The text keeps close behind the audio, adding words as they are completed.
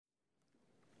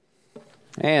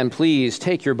And please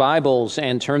take your Bibles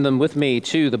and turn them with me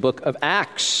to the book of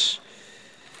Acts.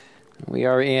 We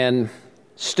are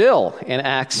still in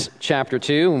Acts chapter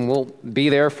 2, and we'll be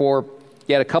there for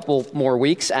yet a couple more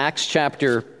weeks. Acts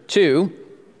chapter 2.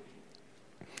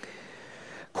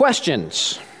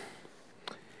 Questions.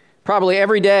 Probably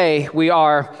every day we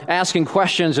are asking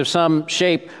questions of some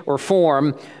shape or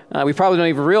form. We probably don't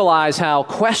even realize how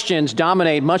questions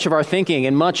dominate much of our thinking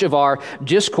and much of our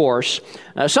discourse.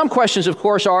 Some questions, of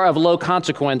course, are of low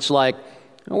consequence, like,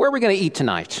 where are we going to eat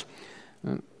tonight?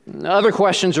 Other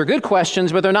questions are good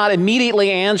questions, but they're not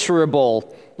immediately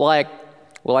answerable, like,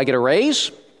 will I get a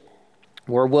raise?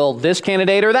 Or will this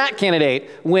candidate or that candidate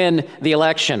win the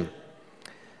election?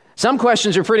 Some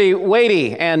questions are pretty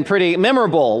weighty and pretty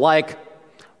memorable, like,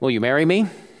 will you marry me?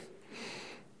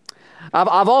 I've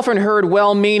often heard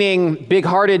well-meaning,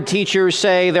 big-hearted teachers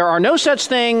say there are no such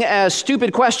thing as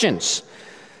stupid questions.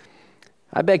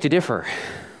 I beg to differ.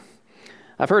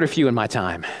 I've heard a few in my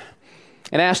time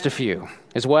and asked a few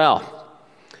as well.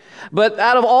 But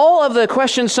out of all of the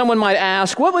questions someone might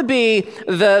ask, what would be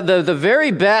the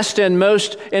very best and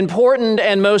most important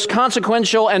and most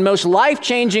consequential and most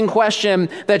life-changing question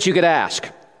that you could ask?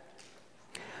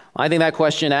 I think that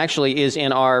question actually is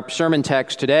in our sermon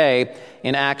text today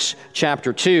in Acts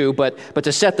chapter 2. But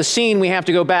to set the scene, we have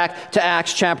to go back to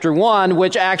Acts chapter 1,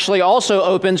 which actually also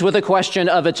opens with a question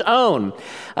of its own.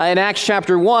 In Acts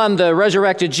chapter 1, the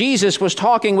resurrected Jesus was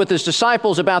talking with his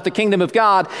disciples about the kingdom of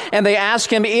God, and they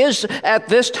asked him, is it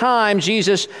this time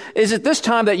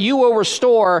that you will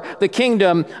restore the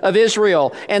kingdom of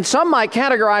Israel? And some might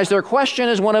categorize their question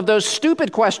as one of those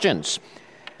stupid questions.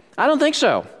 I don't think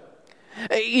so.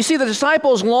 You see, the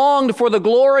disciples longed for the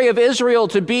glory of Israel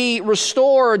to be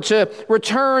restored, to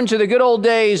return to the good old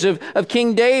days of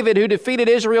King David, who defeated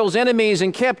Israel's enemies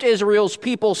and kept Israel's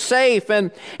people safe.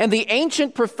 And the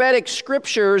ancient prophetic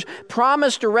scriptures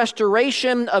promised a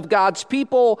restoration of God's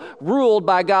people ruled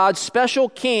by God's special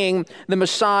king, the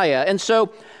Messiah. And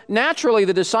so, naturally,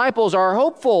 the disciples are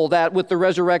hopeful that with the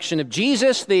resurrection of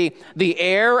Jesus, the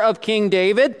heir of King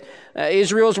David,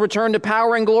 Israel's return to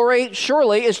power and glory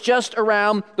surely is just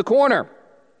around the corner.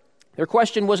 Their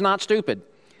question was not stupid,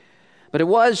 but it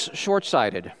was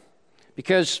short-sighted,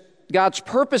 because God's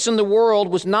purpose in the world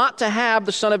was not to have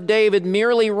the Son of David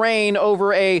merely reign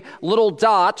over a little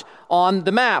dot on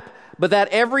the map, but that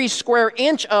every square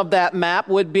inch of that map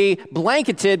would be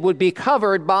blanketed, would be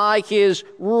covered by his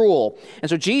rule. And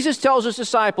so Jesus tells his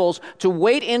disciples to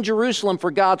wait in Jerusalem for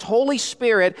God's Holy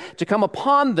Spirit to come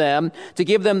upon them, to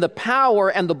give them the power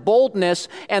and the boldness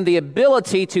and the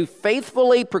ability to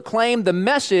faithfully proclaim the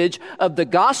message of the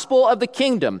gospel of the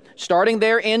kingdom, starting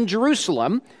there in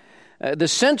Jerusalem. The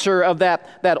center of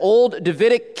that old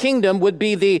Davidic kingdom would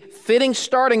be the fitting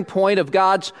starting point of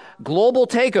God's global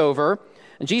takeover.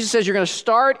 And Jesus says you're going to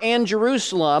start in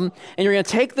Jerusalem, and you're going to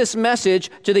take this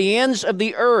message to the ends of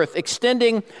the earth,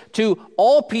 extending to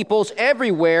all peoples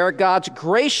everywhere God's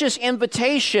gracious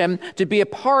invitation to be a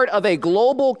part of a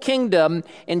global kingdom,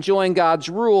 enjoying God's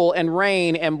rule and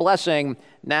reign and blessing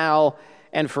now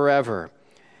and forever.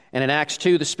 And in Acts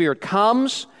 2, the Spirit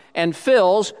comes and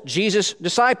fills Jesus'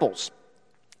 disciples,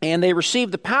 and they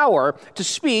receive the power to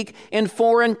speak in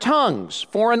foreign tongues,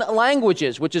 foreign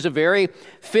languages, which is a very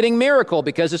fitting miracle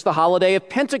because it's the holiday of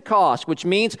Pentecost, which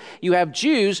means you have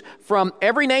Jews from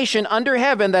every nation under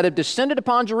heaven that have descended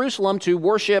upon Jerusalem to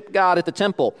worship God at the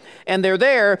temple. And they're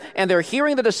there, and they're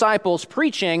hearing the disciples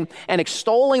preaching and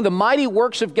extolling the mighty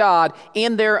works of God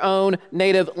in their own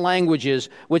native languages,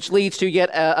 which leads to yet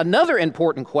another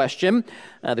important question.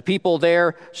 The people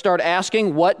there start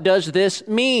asking, what does this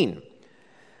mean?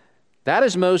 That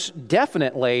is most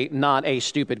definitely not a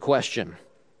stupid question.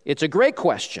 It's a great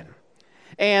question.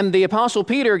 And the Apostle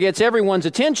Peter gets everyone's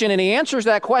attention, and he answers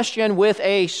that question with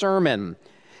a sermon.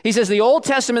 He says the Old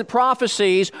Testament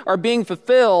prophecies are being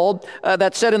fulfilled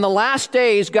that said in the last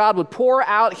days God would pour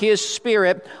out his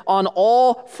Spirit on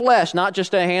all flesh, not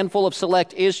just a handful of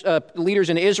select leaders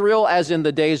in Israel as in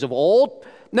the days of old.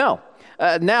 No.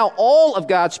 Now all of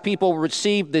God's people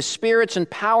receive the Spirit's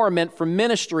empowerment for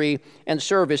ministry and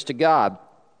service to God.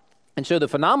 And so the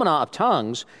phenomena of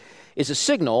tongues is a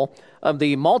signal of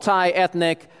the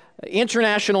multi-ethnic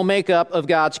international makeup of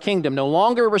God's kingdom, no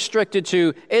longer restricted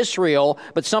to Israel,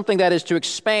 but something that is to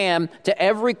expand to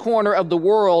every corner of the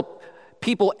world.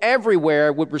 People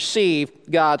everywhere would receive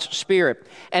God's Spirit.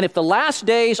 And if the last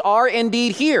days are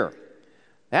indeed here,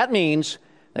 that means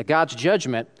that God's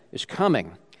judgment is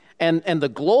coming. And the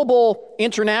global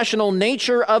international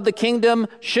nature of the kingdom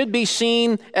should be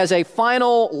seen as a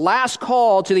final last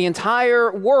call to the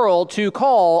entire world to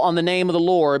call on the name of the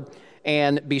Lord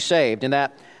and be saved. And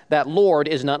that Lord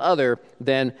is none other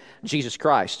than Jesus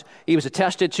Christ. He was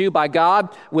attested to by God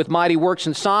with mighty works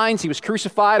and signs. He was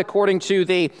crucified according to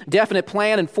the definite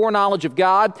plan and foreknowledge of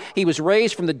God. He was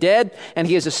raised from the dead, and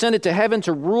he has ascended to heaven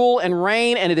to rule and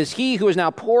reign, and it is he who is now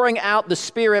pouring out the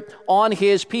Spirit on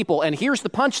his people. And here's the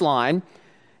punchline.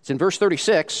 It's in verse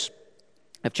 36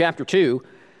 of chapter 2,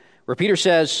 where Peter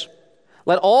says,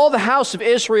 "Let all the house of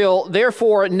Israel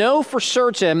therefore know for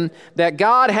certain that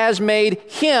God has made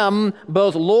him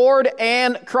both Lord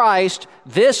and Christ,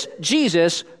 this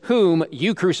Jesus whom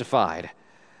you crucified."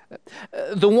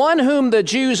 The one whom the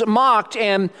Jews mocked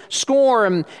and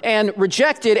scorned and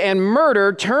rejected and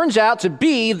murdered turns out to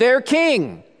be their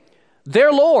king,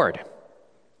 their Lord,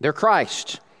 their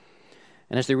Christ.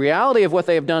 And as the reality of what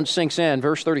they have done sinks in,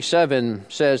 verse 37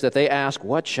 says that they ask,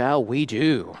 "What shall we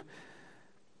do?"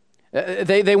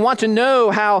 They want to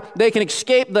know how they can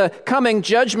escape the coming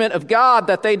judgment of God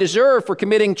that they deserve for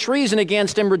committing treason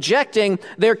against and rejecting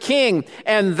their king.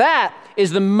 And that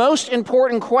is the most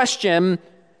important question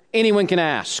anyone can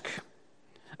ask.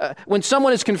 When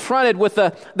someone is confronted with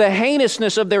the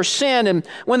heinousness of their sin, and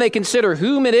when they consider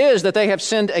whom it is that they have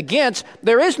sinned against,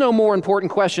 there is no more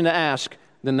important question to ask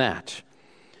than that.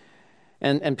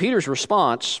 And Peter's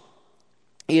response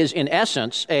is, in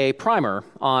essence, a primer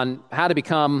on how to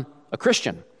become a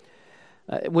Christian,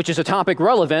 which is a topic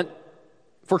relevant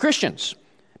for Christians.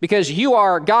 Because you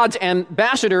are God's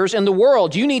ambassadors in the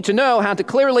world, you need to know how to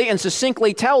clearly and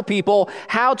succinctly tell people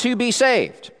how to be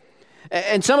saved.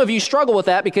 And some of you struggle with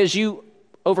that because you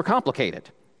overcomplicate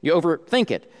it. You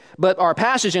overthink it. But our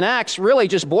passage in Acts really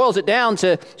just boils it down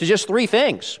to just three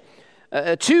things.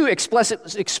 Two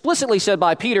explicitly said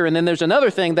by Peter, and then there's another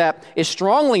thing that is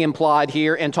strongly implied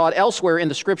here and taught elsewhere in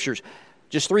the Scriptures.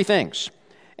 Just three things.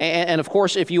 And of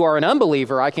course, if you are an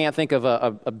unbeliever, I can't think of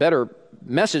a better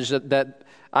message that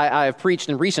I have preached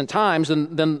in recent times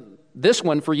than this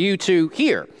one for you to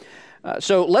hear.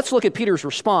 So let's look at Peter's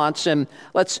response, and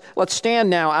let's stand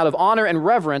now out of honor and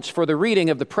reverence for the reading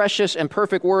of the precious and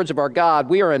perfect words of our God.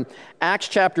 We are in Acts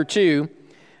chapter 2,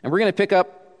 and we're going to pick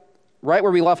up right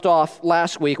where we left off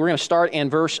last week. We're going to start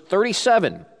in verse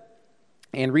 37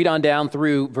 and read on down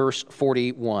through verse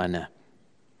 41.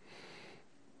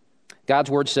 God's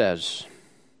word says,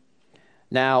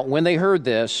 "Now when they heard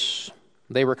this,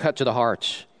 they were cut to the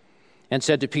heart and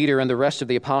said to Peter and the rest of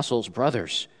the apostles,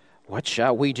 'Brothers, what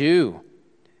shall we do?'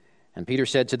 And Peter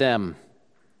said to them,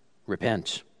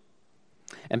 'Repent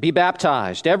and be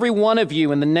baptized, every one of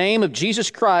you, in the name of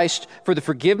Jesus Christ for the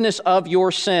forgiveness of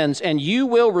your sins, and you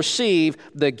will receive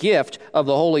the gift of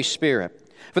the Holy Spirit.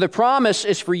 For the promise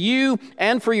is for you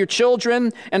and for your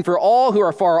children and for all who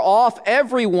are far off,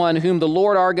 everyone whom the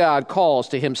Lord our God calls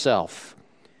to himself.'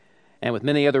 And with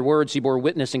many other words he bore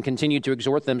witness and continued to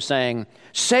exhort them, saying,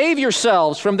 'Save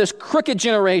yourselves from this crooked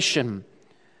generation.'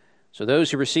 So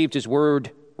those who received his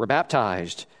word were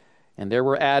baptized, and there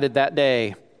were added that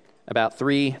day about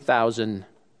 3,000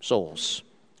 souls."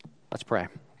 Let's pray.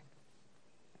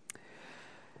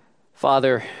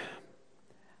 Father,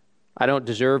 I don't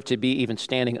deserve to be even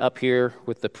standing up here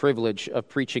with the privilege of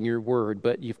preaching your word,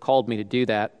 but you've called me to do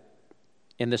that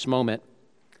in this moment.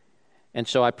 And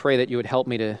so I pray that you would help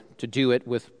me to do it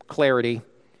with clarity,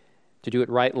 to do it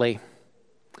rightly.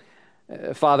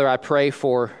 Father, I pray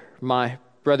for my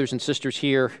brothers and sisters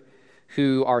here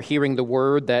who are hearing the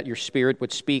word, that your Spirit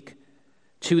would speak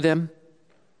to them,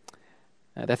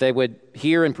 that they would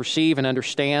hear and perceive and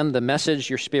understand the message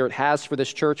your Spirit has for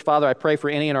this church. Father, I pray for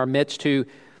any in our midst who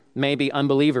may be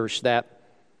unbelievers, that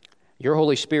your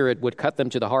Holy Spirit would cut them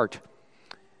to the heart,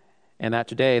 and that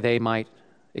today they might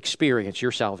experience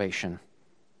your salvation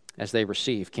as they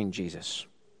receive King Jesus.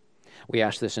 We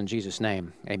ask this in Jesus'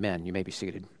 name. Amen. You may be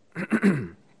seated.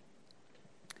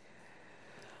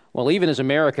 Well, even as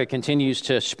America continues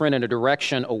to sprint in a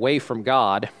direction away from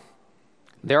God,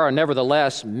 there are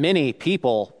nevertheless many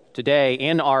people today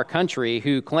in our country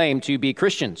who claim to be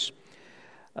Christians.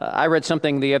 I read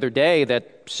something the other day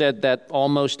that said that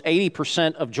almost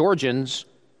 80% of Georgians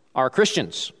are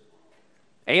Christians.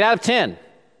 8 out of 10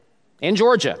 in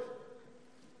Georgia.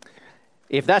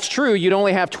 If that's true, you'd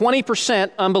only have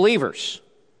 20% unbelievers.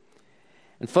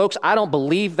 And folks, I don't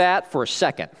believe that for a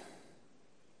second.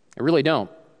 I really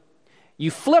don't. You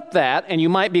flip that and you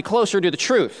might be closer to the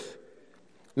truth.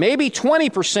 Maybe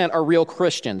 20% are real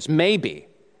Christians, maybe.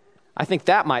 I think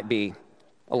that might be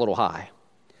a little high.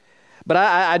 But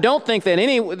I don't think that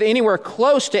anywhere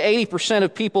close to 80%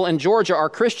 of people in Georgia are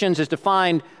Christians as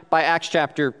defined by Acts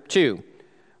chapter 2,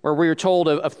 where we are told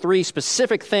of three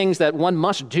specific things that one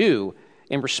must do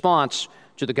in response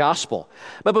to the gospel.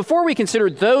 But before we consider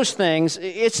those things,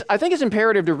 I think it's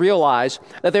imperative to realize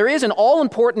that there is an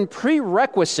all-important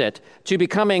prerequisite to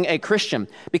becoming a Christian.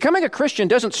 Becoming a Christian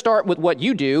doesn't start with what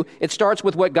you do, it starts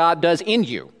with what God does in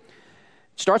you.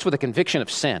 It starts with a conviction of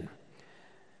sin.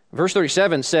 Verse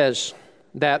 37 says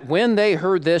that when they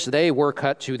heard this, they were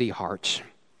cut to the heart.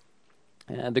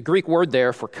 The Greek word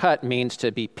there for cut means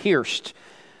to be pierced,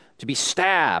 to be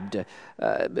stabbed.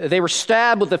 They were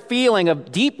stabbed with a feeling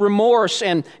of deep remorse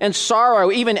and sorrow,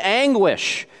 even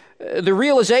anguish. The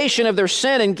realization of their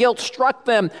sin and guilt struck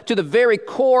them to the very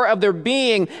core of their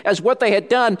being as what they had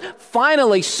done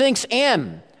finally sinks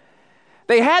in.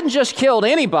 They hadn't just killed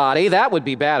anybody, that would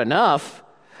be bad enough,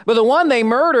 but the one they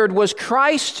murdered was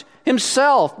Christ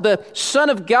himself, the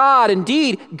Son of God,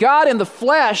 indeed, God in the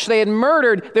flesh. They had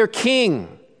murdered their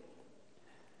King.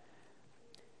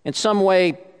 In some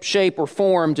way, shape, or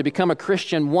form, to become a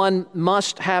Christian, one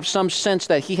must have some sense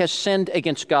that he has sinned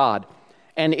against God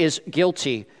and is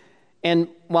guilty. And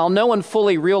while no one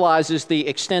fully realizes the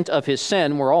extent of his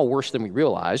sin, we're all worse than we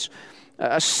realize,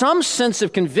 some sense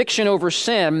of conviction over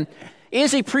sin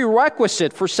is a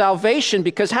prerequisite for salvation,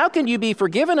 because how can you be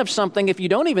forgiven of something if you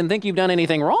don't even think you've done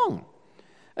anything wrong?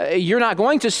 You're not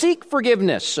going to seek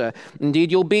forgiveness.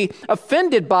 Indeed, you'll be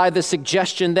offended by the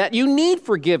suggestion that you need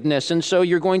forgiveness, and so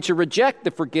you're going to reject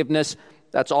the forgiveness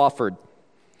that's offered.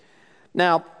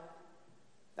 Now,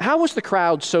 how was the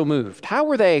crowd so moved? How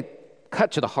were they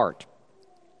cut to the heart?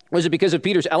 Was it because of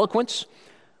Peter's eloquence?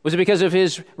 Was it because of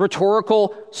his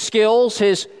rhetorical skills,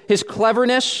 his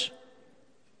cleverness?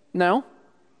 No.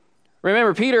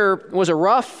 Remember, Peter was a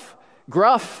rough,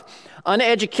 gruff,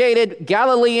 uneducated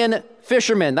Galilean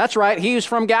fisherman. That's right, he was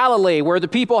from Galilee, where the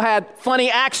people had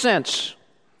funny accents.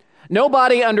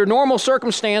 Nobody under normal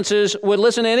circumstances would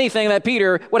listen to anything that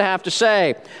Peter would have to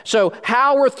say. So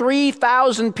how were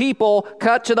 3,000 people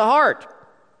cut to the heart?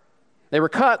 They were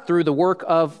cut through the work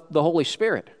of the Holy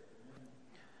Spirit.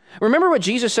 Remember what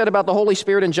Jesus said about the Holy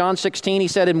Spirit in John 16? He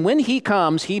said, and when he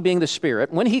comes, he being the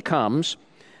Spirit, when he comes,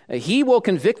 he will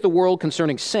convict the world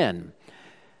concerning sin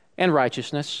and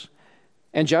righteousness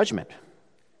and judgment.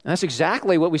 And that's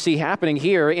exactly what we see happening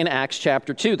here in Acts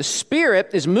chapter 2. The Spirit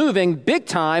is moving big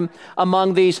time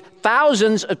among these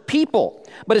thousands of people.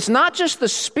 But it's not just the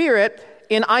Spirit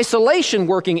in isolation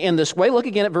working in this way. Look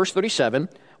again at verse 37.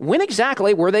 When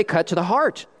exactly were they cut to the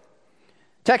heart?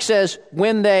 Text says,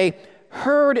 when they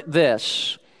heard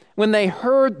this,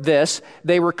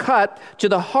 they were cut to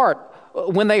the heart.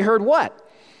 When they heard what?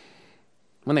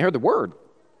 When they heard the word.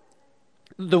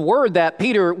 The word that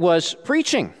Peter was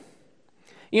preaching.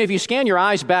 You know, if you scan your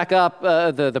eyes back up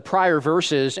the prior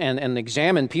verses and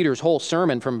examine Peter's whole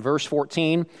sermon from verse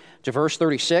 14 to verse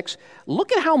 36,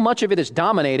 look at how much of it is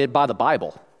dominated by the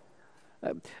Bible.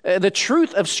 The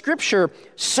truth of Scripture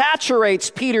saturates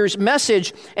Peter's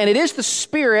message, and it is the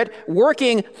Spirit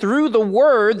working through the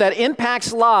Word that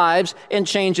impacts lives and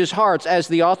changes hearts. As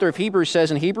the author of Hebrews says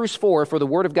in Hebrews 4, for the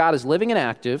Word of God is living and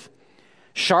active,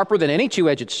 sharper than any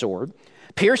two-edged sword,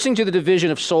 piercing to the division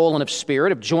of soul and of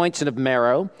spirit, of joints and of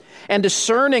marrow, and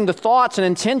discerning the thoughts and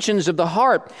intentions of the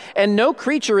heart. And no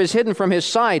creature is hidden from his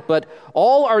sight, but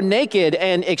all are naked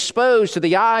and exposed to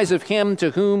the eyes of him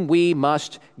to whom we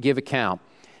must give account.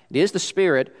 It is the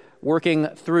Spirit working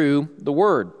through the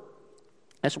Word.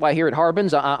 That's why here at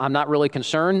Harbin's, I'm not really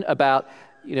concerned about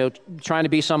trying to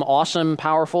be some awesome,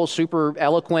 powerful, super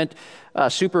eloquent,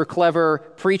 super clever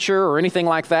preacher or anything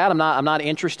like that. I'm not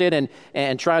interested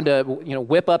in trying to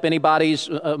whip up anybody's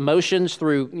emotions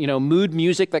through mood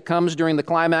music that comes during the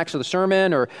climax of the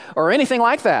sermon or anything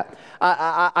like that.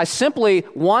 I simply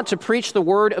want to preach the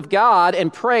Word of God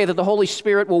and pray that the Holy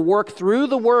Spirit will work through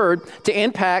the Word to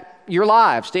impact your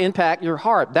lives, to impact your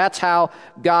heart. That's how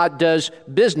God does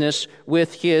business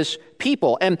with His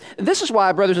people. And this is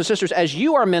why, brothers and sisters, as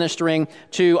you are ministering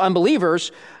to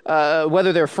unbelievers,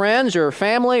 whether they're friends or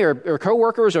family or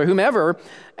coworkers or whomever,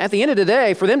 at the end of the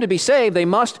day, for them to be saved, they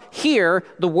must hear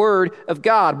the Word of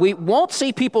God. We won't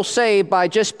see people saved by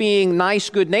just being nice,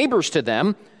 good neighbors to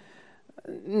them.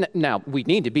 Now, we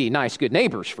need to be nice, good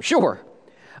neighbors for sure.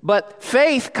 But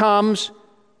faith comes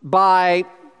by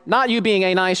not you being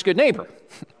a nice, good neighbor.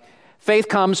 Faith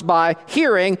comes by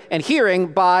hearing, and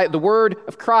hearing by the word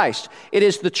of Christ. It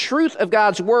is the truth of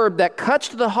God's word that cuts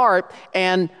to the heart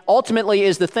and ultimately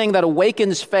is the thing that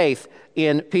awakens faith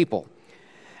in people.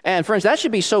 And friends, that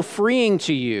should be so freeing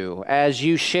to you as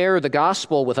you share the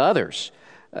gospel with others.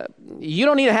 You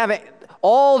don't need to have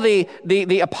all the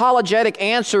apologetic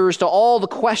answers to all the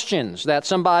questions that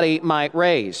somebody might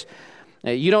raise.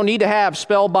 You don't need to have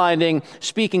spellbinding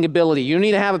speaking ability. You don't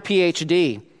need to have a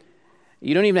PhD.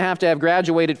 You don't even have to have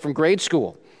graduated from grade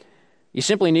school. You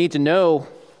simply need to know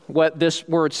what this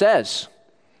word says.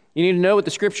 You need to know what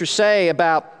the Scriptures say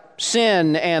about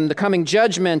sin and the coming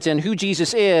judgment and who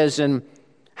Jesus is and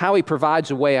how he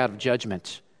provides a way out of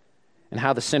judgment and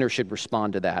how the sinner should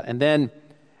respond to that. And then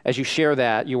as you share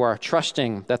that, you are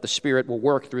trusting that the Spirit will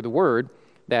work through the word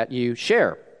that you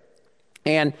share.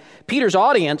 And Peter's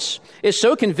audience is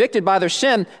so convicted by their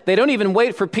sin, they don't even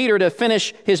wait for Peter to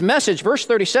finish his message. Verse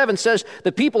 37 says,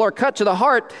 the people are cut to the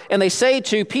heart, and they say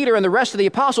to Peter and the rest of the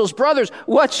apostles, brothers,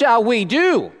 what shall we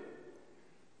do?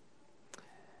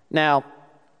 Now,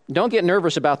 don't get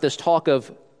nervous about this talk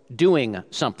of doing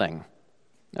something,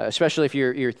 especially if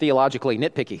you're theologically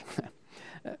nitpicky.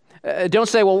 Don't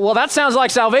say, well, that sounds like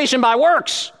salvation by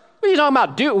works. What are you talking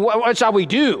about? What shall we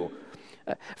do?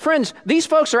 Friends, these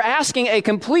folks are asking a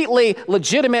completely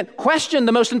legitimate question,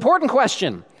 the most important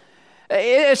question.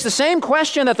 It's the same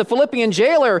question that the Philippian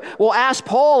jailer will ask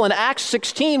Paul in Acts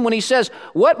 16 when he says,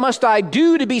 what must I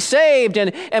do to be saved?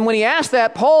 And when he asks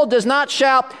that, Paul does not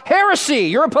shout, heresy,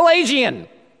 you're a Pelagian.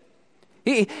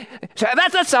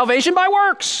 That's salvation by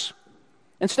works.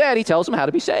 Instead, he tells them how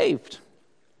to be saved.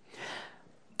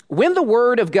 When the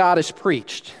word of God is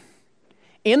preached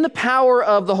in the power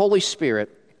of the Holy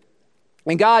Spirit,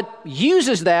 and God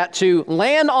uses that to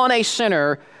land on a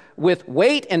sinner with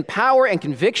weight and power and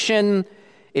conviction,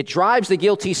 it drives the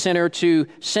guilty sinner to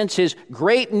sense his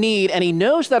great need, and he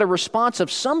knows that a response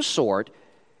of some sort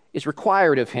is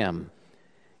required of him.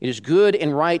 It is good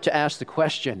and right to ask the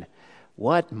question,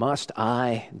 what must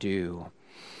I do?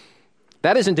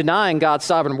 That isn't denying God's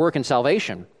sovereign work in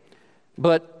salvation.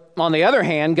 But on the other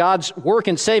hand, God's work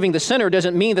in saving the sinner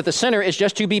doesn't mean that the sinner is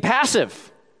just to be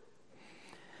passive.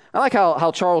 I like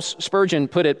how Charles Spurgeon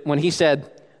put it when he said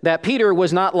that Peter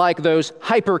was not like those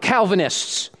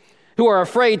hyper-Calvinists who are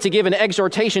afraid to give an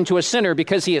exhortation to a sinner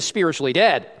because he is spiritually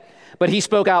dead. But he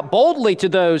spoke out boldly to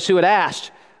those who had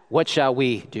asked, what shall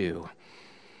we do?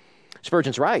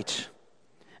 Spurgeon's right.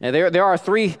 Now, there are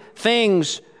three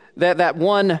things that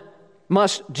one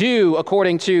must do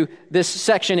according to this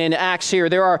section in Acts here.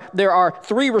 There are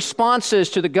three responses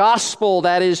to the gospel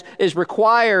that is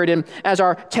required. And as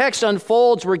our text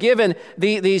unfolds, we're given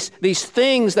these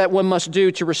things that one must do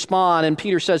to respond. And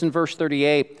Peter says in verse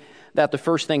 38 that the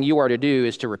first thing you are to do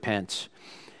is to repent.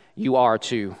 You are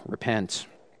to repent.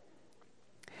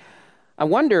 I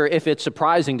wonder if it's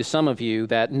surprising to some of you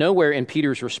that nowhere in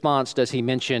Peter's response does he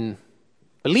mention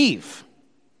believe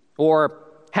or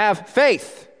have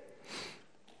faith.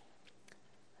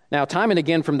 Now, time and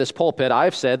again from this pulpit,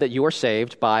 I've said that you are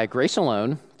saved by grace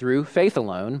alone, through faith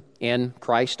alone, in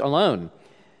Christ alone.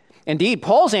 Indeed,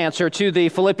 Paul's answer to the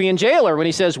Philippian jailer when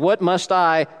he says, what must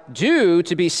I do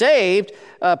to be saved?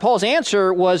 Paul's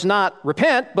answer was not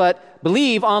repent, but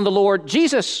believe on the Lord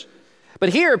Jesus. But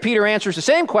here, Peter answers the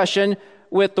same question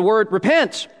with the word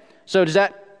repent. So does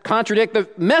that contradict the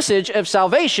message of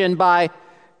salvation by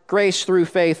grace through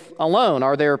faith alone?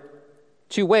 Are there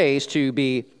two ways to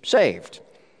be saved?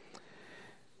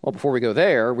 Well, before we go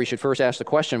there, we should first ask the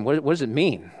question, what does it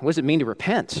mean? What does it mean to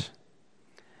repent?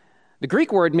 The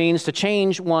Greek word means to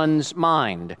change one's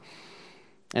mind.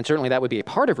 And certainly that would be a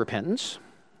part of repentance.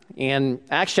 In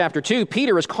Acts chapter 2,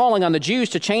 Peter is calling on the Jews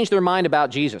to change their mind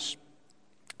about Jesus.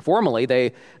 Formerly,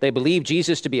 they believed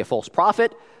Jesus to be a false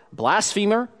prophet,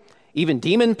 blasphemer, even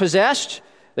demon-possessed.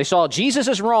 They saw Jesus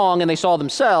as wrong and they saw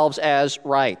themselves as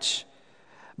right.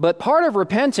 But part of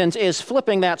repentance is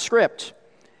flipping that script.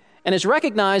 And is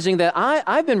recognizing that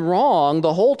I've been wrong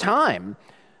the whole time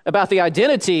about the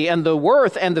identity and the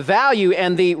worth and the value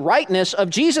and the rightness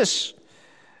of Jesus.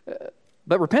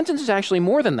 But repentance is actually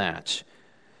more than that.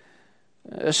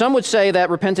 Some would say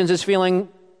that repentance is feeling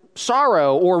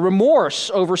sorrow or remorse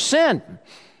over sin.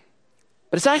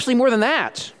 But it's actually more than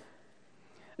that.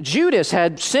 Judas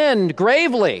had sinned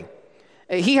gravely.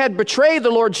 He had betrayed the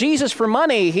Lord Jesus for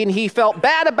money, and he felt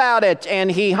bad about it,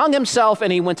 and he hung himself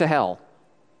and he went to hell.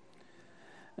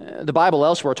 The Bible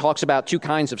elsewhere talks about two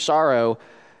kinds of sorrow.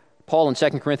 Paul in 2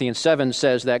 Corinthians 7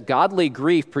 says that godly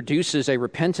grief produces a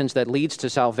repentance that leads to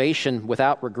salvation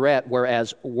without regret,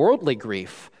 whereas worldly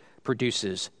grief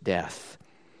produces death.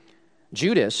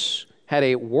 Judas had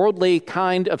a worldly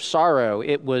kind of sorrow.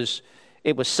 It was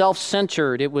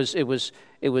self-centered. It was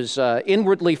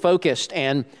inwardly focused,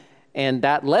 and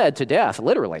that led to death,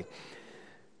 literally.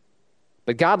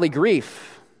 But godly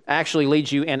grief actually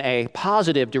leads you in a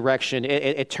positive direction.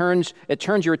 It turns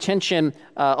your attention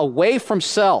away from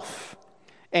self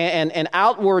and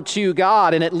outward to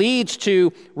God, and it leads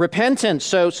to repentance.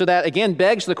 So that again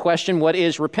begs the question, what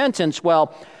is repentance?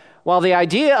 Well, while the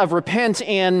idea of repent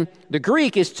in the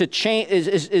Greek is to change,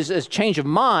 is change of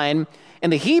mind, in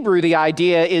the Hebrew the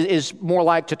idea is more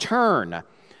like to turn.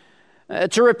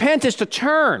 To repent is to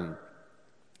turn.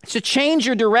 It's to change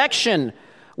your direction.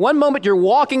 One moment you're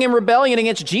walking in rebellion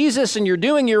against Jesus and you're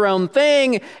doing your own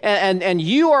thing and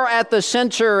you are at the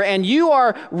center and you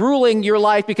are ruling your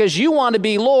life because you want to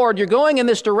be Lord. You're going in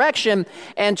this direction,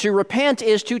 and to repent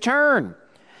is to turn.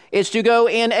 It's to go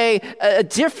in a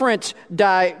different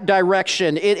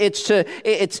direction.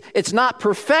 It's not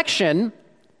perfection,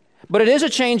 but it is a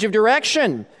change of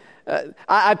direction.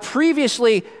 I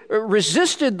previously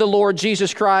resisted the Lord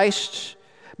Jesus Christ,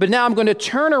 but now I'm going to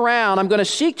turn around. I'm going to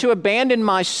seek to abandon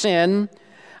my sin.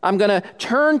 I'm going to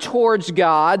turn towards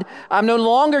God. I'm no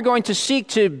longer going to seek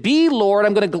to be Lord.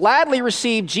 I'm going to gladly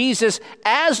receive Jesus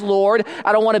as Lord.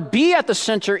 I don't want to be at the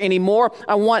center anymore.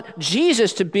 I want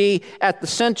Jesus to be at the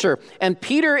center. And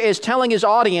Peter is telling his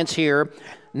audience here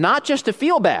not just to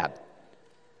feel bad,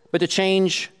 but to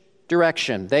change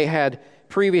direction. They had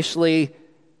previously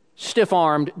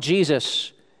stiff-armed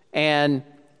Jesus and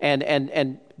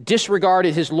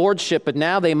disregarded his lordship, but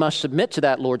now they must submit to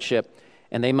that lordship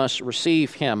and they must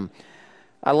receive him.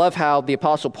 I love how the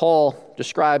Apostle Paul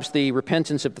describes the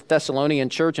repentance of the Thessalonian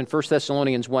church in 1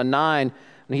 Thessalonians 1:9,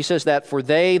 and he says that, "For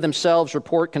they themselves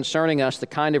report concerning us the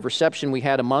kind of reception we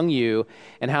had among you,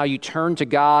 and how you turned to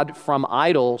God from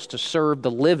idols to serve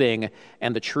the living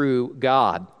and the true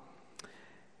God."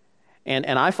 And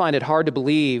I find it hard to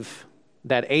believe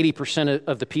that 80%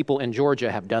 of the people in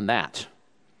Georgia have done that,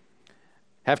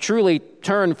 have truly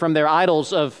turned from their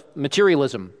idols of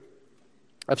materialism,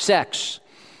 of sex,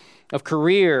 of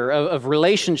career, of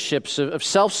relationships, of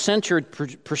self-centered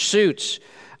pursuits.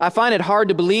 I find it hard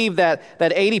to believe that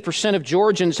 80% of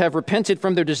Georgians have repented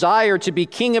from their desire to be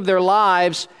king of their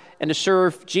lives and to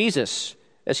serve Jesus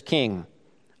as king.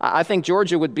 I think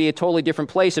Georgia would be a totally different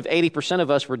place if 80%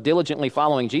 of us were diligently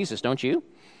following Jesus, don't you?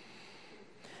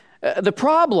 The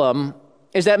problem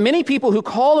is that many people who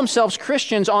call themselves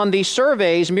Christians on these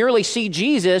surveys merely see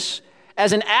Jesus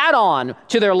as an add-on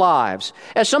to their lives,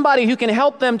 as somebody who can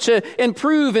help them to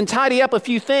improve and tidy up a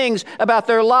few things about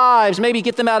their lives, maybe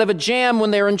get them out of a jam when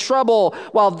they're in trouble,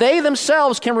 while they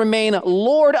themselves can remain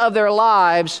Lord of their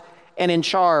lives and in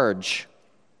charge.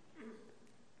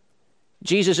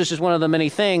 Jesus is just one of the many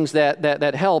things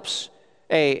that helps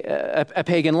a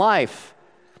pagan life.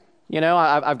 You know,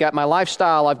 I've got my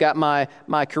lifestyle, I've got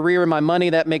my career and my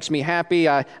money that makes me happy.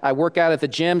 I work out at the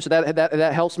gym, so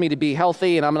that helps me to be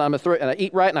healthy, and I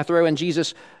eat right, and I throw in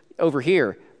Jesus over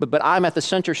here. But I'm at the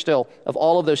center still of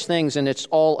all of those things, and it's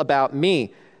all about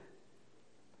me.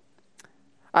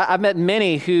 I've met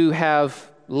many who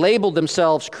have labeled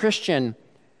themselves Christian,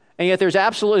 and yet there's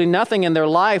absolutely nothing in their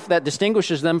life that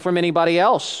distinguishes them from anybody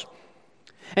else.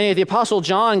 And yet the Apostle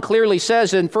John clearly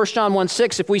says in 1 John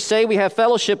 1:6, if we say we have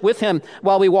fellowship with him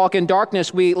while we walk in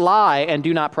darkness, we lie and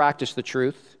do not practice the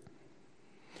truth.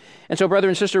 And so, brother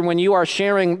and sister, when you are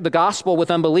sharing the gospel with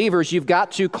unbelievers, you've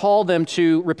got to call them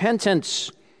to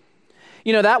repentance.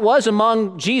 You know, that was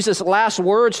among Jesus' last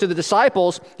words to the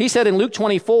disciples. He said in Luke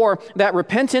 24 that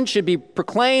repentance should be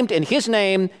proclaimed in his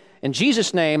name, in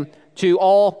Jesus' name, to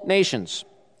all nations.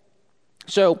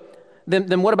 So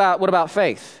then what about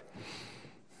faith?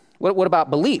 What about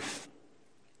belief?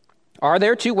 Are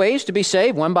there two ways to be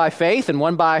saved, one by faith and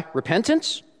one by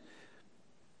repentance?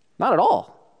 Not at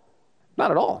all. Not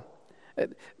at all.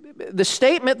 The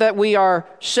statement that we are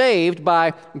saved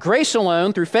by grace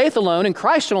alone, through faith alone, in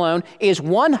Christ alone, is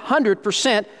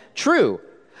 100% true.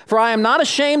 For I am not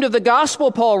ashamed of the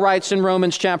gospel, Paul writes in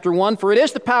Romans chapter 1, for it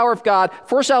is the power of God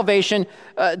for salvation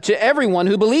to everyone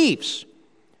who believes.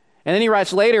 And then he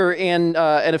writes later in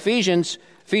Ephesians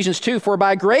 2, for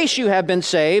by grace you have been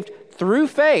saved through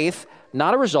faith,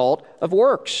 not a result of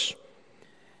works.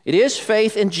 It is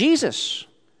faith in Jesus,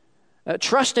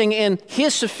 trusting in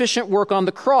his sufficient work on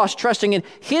the cross, trusting in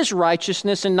his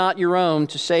righteousness and not your own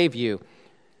to save you.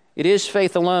 It is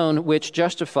faith alone which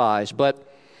justifies, but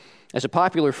as a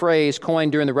popular phrase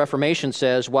coined during the Reformation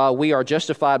says, while we are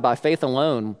justified by faith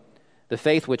alone, the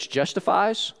faith which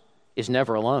justifies is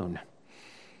never alone.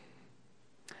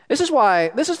 This is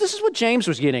what James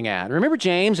was getting at. Remember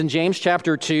James in James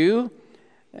chapter 2?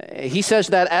 He says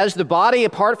that as the body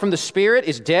apart from the spirit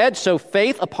is dead, so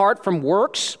faith apart from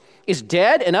works is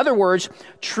dead. In other words,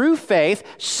 true faith,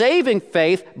 saving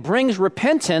faith, brings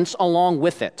repentance along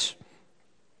with it.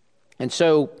 And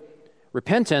so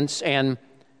repentance and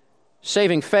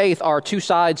saving faith are two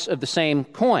sides of the same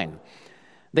coin.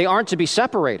 They aren't to be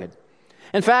separated.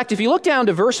 In fact, if you look down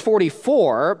to verse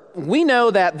 44, we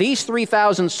know that these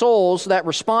 3,000 souls that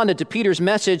responded to Peter's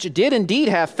message did indeed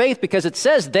have faith because it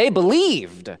says they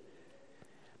believed.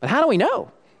 But how do we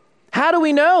know? How do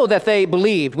we know that they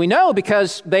believed? We know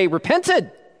because they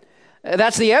repented.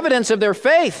 That's the evidence of their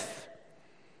faith.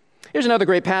 Here's another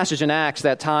great passage in Acts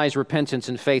that ties repentance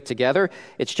and faith together.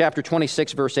 It's chapter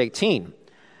 26, verse 18.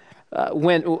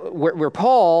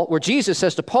 Where Jesus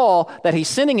says to Paul that he's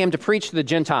sending him to preach to the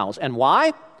Gentiles. And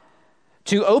why?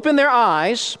 To open their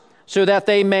eyes so that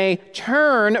they may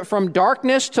turn from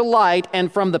darkness to light and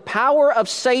from the power of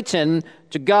Satan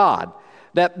to God,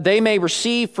 that they may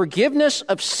receive forgiveness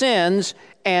of sins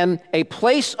and a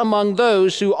place among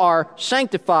those who are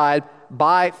sanctified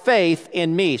by faith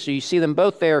in me. So you see them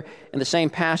both there in the same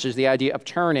passage, the idea of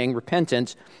turning,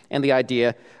 repentance, and the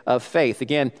idea of faith.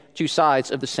 Again, two sides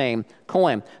of the same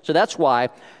coin. So that's why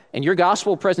in your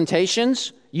gospel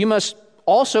presentations, you must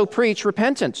also preach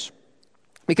repentance.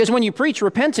 Because when you preach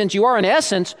repentance, you are in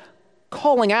essence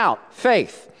calling out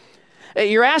faith.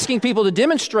 You're asking people to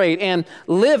demonstrate and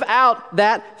live out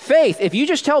that faith. If you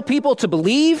just tell people to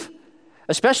believe,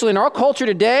 especially in our culture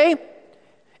today,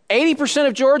 80%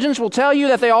 of Georgians will tell you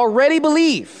that they already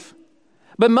believe,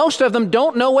 but most of them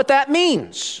don't know what that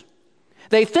means.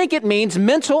 They think it means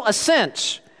mental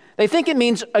assent. They think it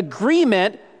means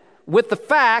agreement with the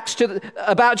facts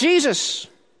about Jesus.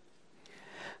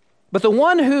 But the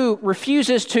one who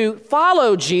refuses to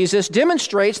follow Jesus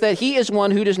demonstrates that he is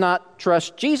one who does not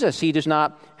trust Jesus. He does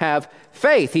not have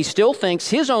faith. He still thinks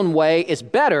his own way is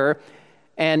better,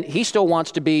 and he still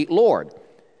wants to be Lord.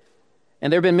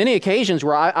 And there have been many occasions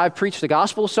where I've preached the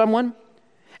gospel to someone,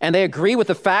 and they agree with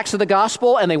the facts of the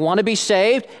gospel, and they want to be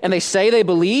saved, and they say they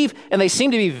believe, and they seem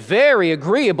to be very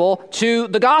agreeable to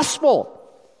the gospel.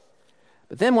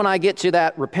 But then when I get to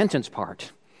that repentance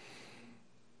part,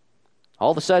 all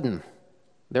of a sudden,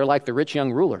 they're like the rich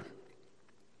young ruler.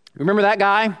 Remember that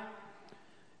guy?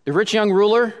 The rich young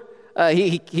ruler?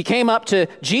 He came up to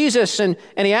Jesus and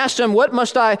he asked him, "What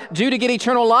must I do to get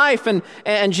eternal life?"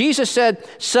 And Jesus said,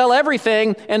 "Sell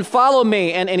everything and follow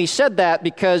me." And he said that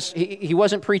because he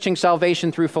wasn't preaching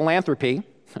salvation through philanthropy,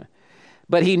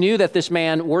 but he knew that this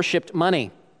man worshiped money,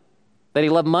 that he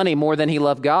loved money more than he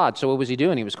loved God. So what was he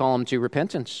doing? He was calling him to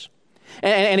repentance.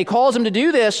 And he calls him to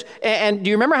do this. And do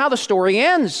you remember how the story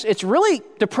ends? It's really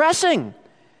depressing.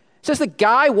 It says the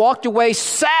guy walked away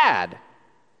sad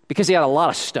because he had a lot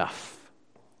of stuff.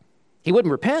 He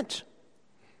wouldn't repent.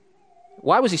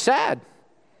 Why was he sad?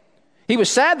 He was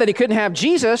sad that he couldn't have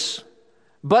Jesus,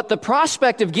 but the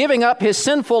prospect of giving up his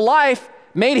sinful life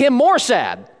made him more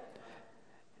sad.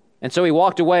 And so he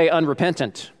walked away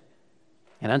unrepentant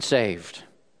and unsaved.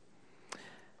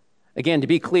 Again, to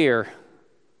be clear,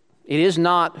 it is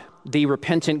not the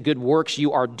repentant good works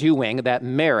you are doing that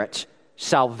merit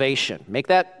salvation. Make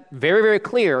that very, very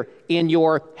clear in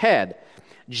your head.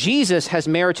 Jesus has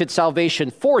merited salvation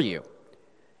for you,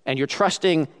 and you're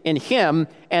trusting in him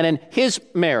and in his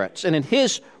merits and in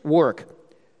his work.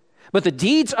 But the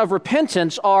deeds of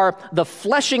repentance are the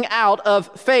fleshing out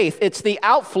of faith. It's the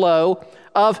outflow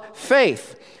of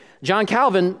faith. John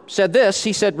Calvin said this.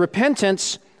 He said,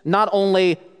 repentance not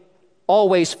only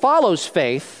always follows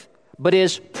faith, but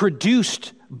is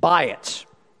produced by it.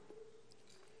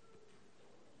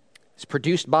 It's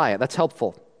produced by it. That's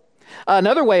helpful.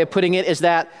 Another way of putting it is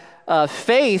that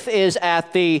faith is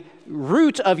at the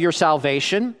root of your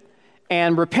salvation,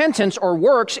 and repentance or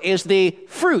works is the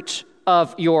fruit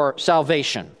of your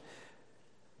salvation.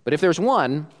 But if there's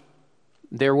one,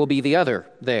 there will be the other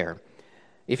there.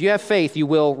 If you have faith, you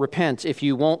will repent. If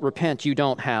you won't repent, you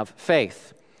don't have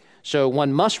faith. So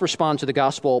one must respond to the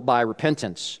gospel by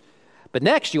repentance. But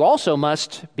next, you also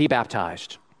must be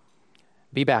baptized.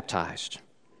 Be baptized.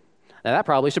 Now, that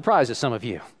probably surprises some of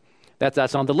you.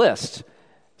 That's on the list.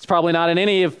 It's probably not in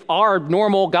any of our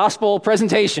normal gospel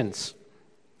presentations.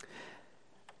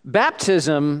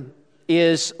 Baptism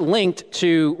is linked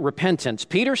to repentance.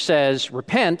 Peter says,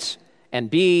 repent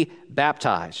and be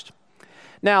baptized.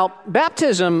 Now,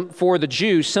 baptism for the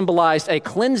Jews symbolized a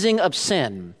cleansing of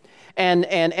sin and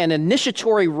an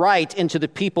initiatory rite into the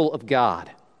people of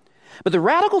God. But the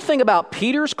radical thing about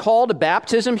Peter's call to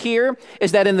baptism here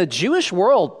is that in the Jewish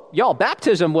world,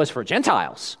 baptism was for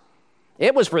Gentiles.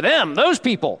 It was for them, those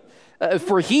people,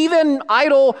 for heathen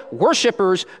idol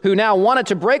worshipers who now wanted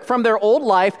to break from their old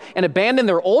life and abandon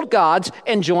their old gods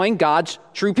and join God's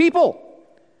true people.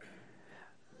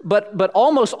 But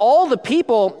almost all the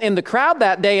people in the crowd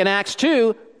that day in Acts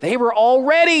 2, they were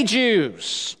already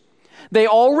Jews. They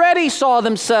already saw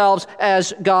themselves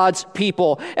as God's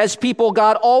people, as people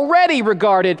God already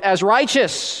regarded as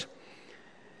righteous.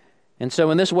 And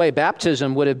so in this way,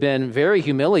 baptism would have been very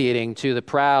humiliating to the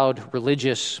proud,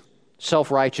 religious,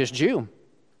 self-righteous Jew.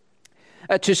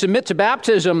 To submit to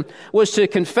baptism was to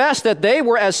confess that they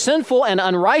were as sinful and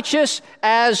unrighteous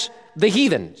as the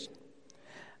heathens.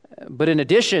 But in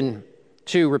addition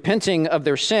to repenting of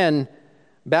their sin,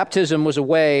 baptism was a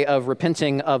way of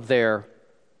repenting of their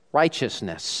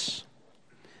righteousness.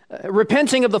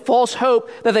 Repenting of the false hope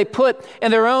that they put in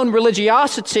their own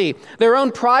religiosity, their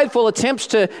own prideful attempts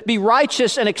to be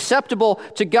righteous and acceptable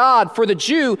to God. For the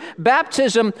Jew,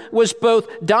 baptism was both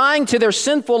dying to their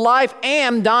sinful life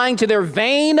and dying to their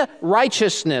vain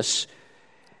righteousness,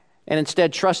 and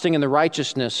instead trusting in the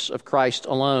righteousness of Christ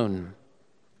alone.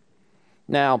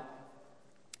 Now,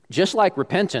 just like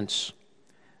repentance,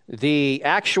 the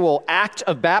actual act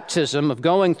of baptism, of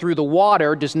going through the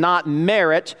water, does not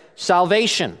merit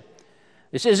salvation.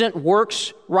 This isn't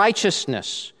works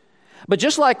righteousness. But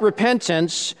just like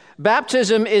repentance,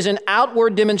 baptism is an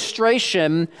outward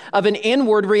demonstration of an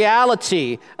inward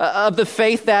reality of the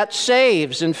faith that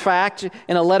saves. In fact,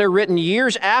 in a letter written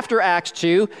years after Acts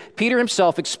 2, Peter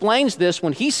himself explains this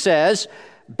when he says,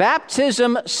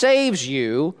 "Baptism saves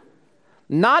you,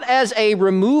 not as a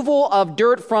removal of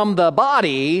dirt from the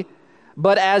body,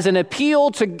 but as an appeal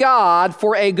to God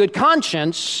for a good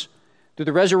conscience through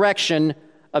the resurrection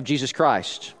of Jesus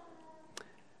Christ."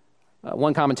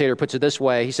 One commentator puts it this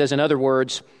way. He says, in other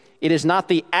words, it is not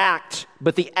the act,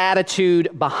 but the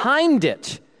attitude behind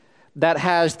it that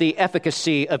has the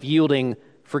efficacy of yielding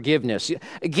forgiveness.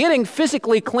 Getting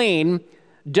physically clean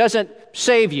doesn't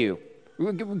save you.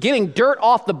 Getting dirt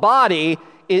off the body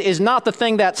is not the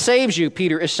thing that saves you,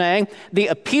 Peter is saying. The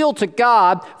appeal to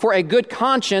God for a good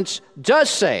conscience does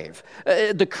save.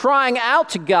 The crying out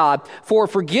to God for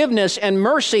forgiveness and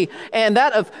mercy, and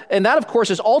that of course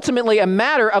is ultimately a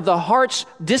matter of the heart's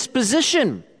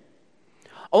disposition.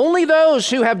 Only those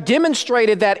who have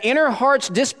demonstrated that inner heart's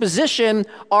disposition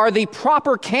are the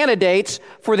proper candidates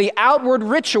for the outward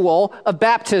ritual of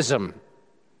baptism.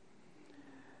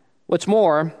 What's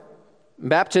more,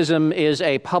 baptism is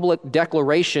a public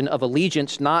declaration of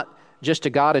allegiance not just to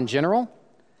God in general,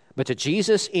 but to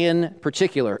Jesus in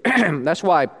particular. That's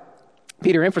why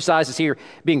Peter emphasizes here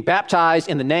being baptized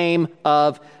in the name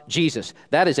of Jesus.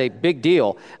 That is a big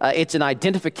deal. It's an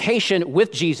identification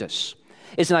with Jesus.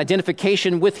 It's an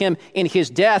identification with him in his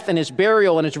death and his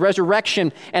burial and his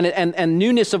resurrection and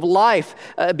newness of life.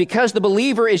 Because the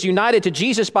believer is united to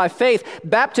Jesus by faith,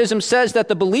 baptism says that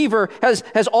the believer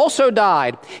has also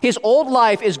died. His old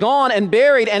life is gone and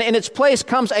buried, and in its place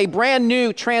comes a brand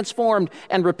new, transformed,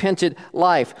 and repented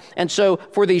life. And so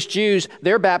for these Jews,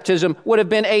 their baptism would have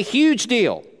been a huge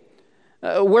deal,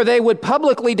 where they would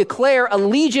publicly declare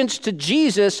allegiance to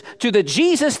Jesus, to the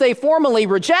Jesus they formerly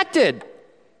rejected.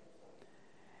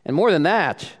 And more than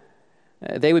that,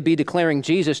 they would be declaring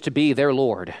Jesus to be their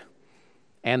Lord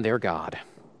and their God.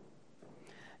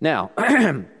 Now,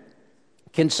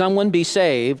 can someone be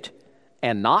saved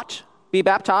and not be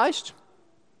baptized?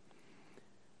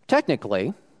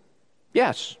 Technically,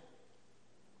 yes.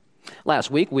 Last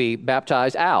week we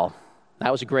baptized Al.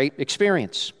 That was a great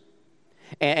experience.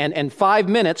 And 5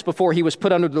 minutes before he was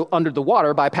put under the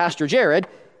water by Pastor Jared,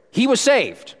 he was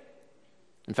saved.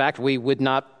 In fact, we would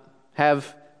not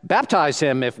have baptize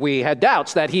him if we had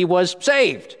doubts that he was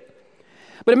saved.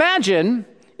 But imagine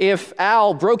if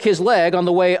Al broke his leg on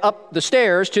the way up the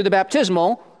stairs to the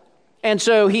baptismal, and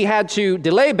so he had to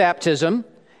delay baptism.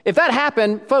 If that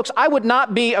happened, folks, I would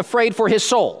not be afraid for his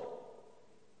soul.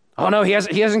 Oh no, he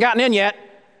hasn't gotten in yet.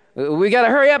 We got to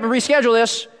hurry up and reschedule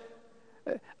this.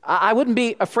 I wouldn't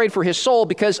be afraid for his soul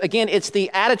because, again, it's the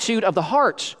attitude of the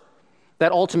heart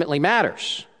that ultimately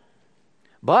matters.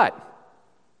 But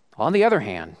on the other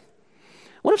hand,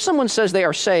 what if someone says they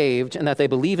are saved and that they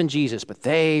believe in Jesus, but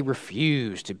they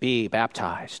refuse to be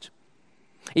baptized?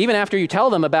 Even after you tell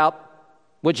them about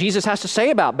what Jesus has to say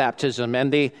about baptism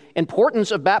and the importance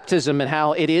of baptism and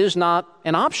how it is not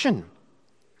an option.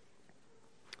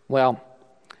 Well,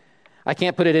 I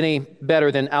can't put it any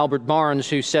better than Albert Barnes,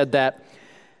 who said that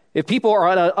if people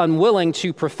are unwilling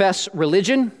to profess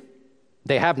religion,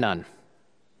 they have none.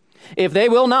 If they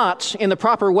will not, in the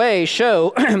proper way,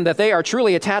 show that they are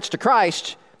truly attached to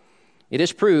Christ, it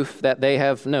is proof that they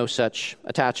have no such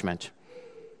attachment.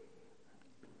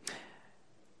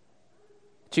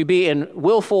 To be in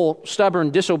willful,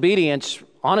 stubborn disobedience,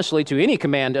 honestly, to any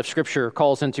command of Scripture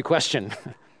calls into question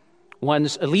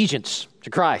one's allegiance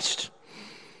to Christ.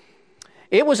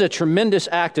 It was a tremendous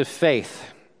act of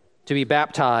faith to be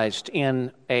baptized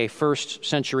in a first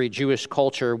century Jewish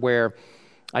culture where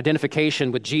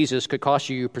identification with Jesus could cost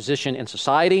you your position in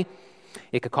society.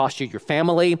 It could cost you your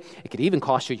family. It could even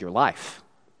cost you your life.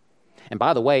 And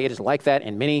by the way, it is like that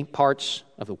in many parts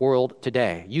of the world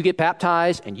today. You get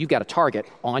baptized and you've got a target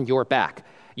on your back.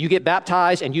 You get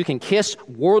baptized and you can kiss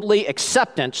worldly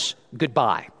acceptance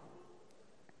goodbye.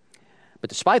 But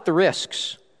despite the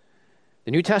risks,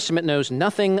 the New Testament knows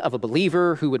nothing of a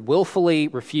believer who would willfully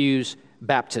refuse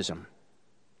baptism.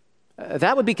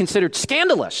 That would be considered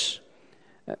scandalous.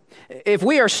 If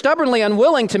we are stubbornly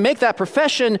unwilling to make that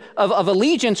profession of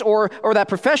allegiance or that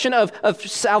profession of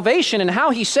salvation and how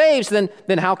he saves, then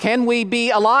how can we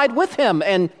be allied with him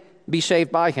and be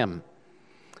saved by him?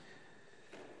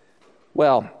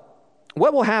 Well,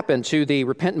 what will happen to the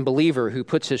repentant believer who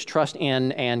puts his trust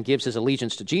in and gives his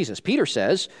allegiance to Jesus? Peter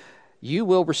says, you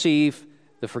will receive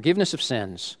the forgiveness of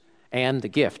sins and the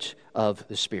gift of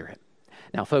the Spirit.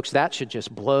 Now, folks, that should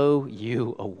just blow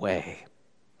you away.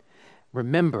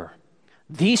 Remember,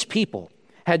 these people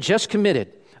had just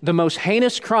committed the most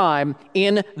heinous crime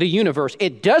in the universe.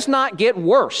 It does not get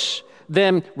worse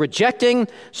than rejecting,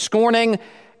 scorning,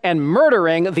 and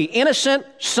murdering the innocent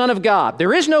Son of God.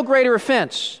 There is no greater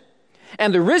offense.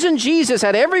 And the risen Jesus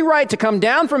had every right to come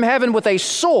down from heaven with a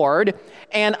sword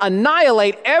and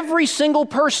annihilate every single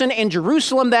person in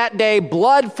Jerusalem that day,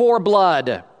 blood for blood.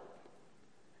 And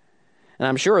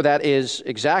I'm sure that is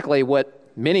exactly what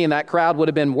many in that crowd would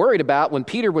have been worried about when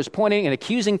Peter was pointing an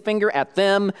accusing finger at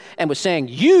them and was saying,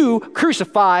 you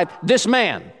crucified this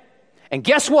man. And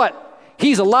guess what?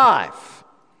 He's alive.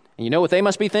 And you know what they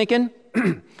must be thinking?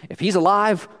 If he's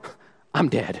alive, I'm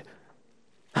dead.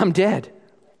 I'm dead.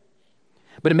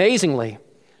 But amazingly,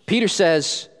 Peter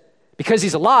says, because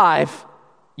he's alive,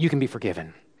 you can be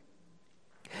forgiven.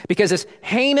 Because as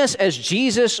heinous as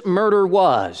Jesus' murder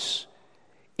was,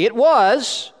 it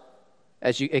was,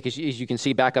 as you can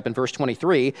see back up in verse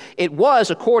 23, it was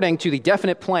according to the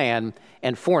definite plan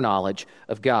and foreknowledge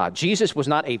of God. Jesus was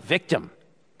not a victim.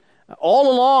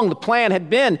 All along, the plan had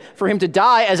been for him to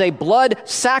die as a blood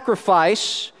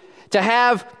sacrifice, to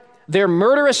have their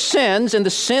murderous sins and the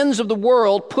sins of the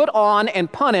world put on and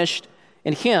punished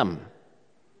in him.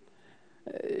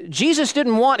 Jesus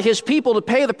didn't want his people to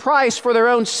pay the price for their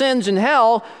own sins in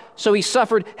hell, so he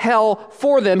suffered hell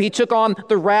for them. He took on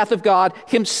the wrath of God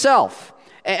himself.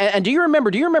 And do you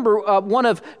remember one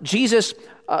of Jesus'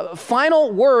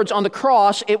 final words on the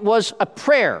cross? It was a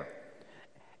prayer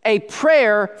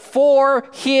for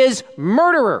his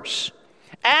murderers.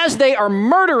 As they are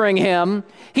murdering him,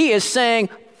 he is saying,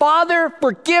 Father,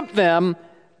 forgive them.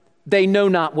 They know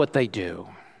not what they do.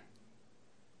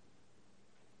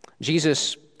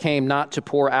 Jesus came not to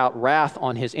pour out wrath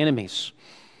on his enemies,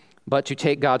 but to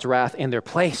take God's wrath in their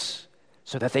place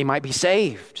so that they might be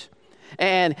saved.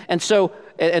 And so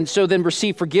then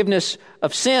receive forgiveness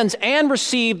of sins and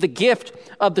receive the gift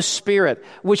of the Spirit,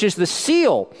 which is the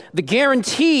seal, the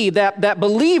guarantee that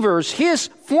believers, his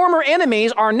former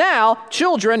enemies, are now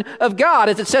children of God.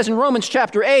 As it says in Romans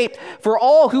chapter 8, for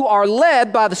all who are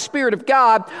led by the Spirit of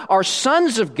God are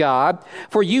sons of God,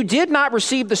 for you did not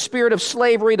receive the spirit of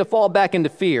slavery to fall back into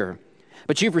fear,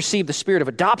 but you've received the spirit of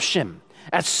adoption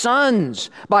as sons,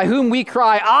 by whom we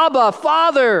cry, Abba,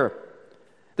 Father.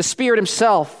 The Spirit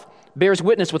himself bears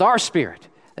witness with our spirit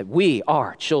that we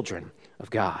are children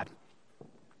of God.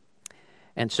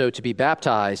 And so to be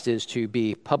baptized is to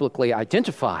be publicly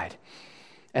identified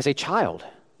as a child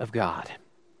of God,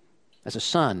 as a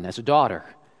son, as a daughter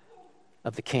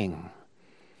of the King.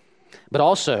 But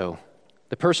also,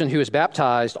 the person who is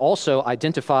baptized also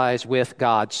identifies with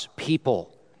God's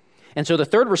people. And so the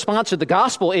third response to the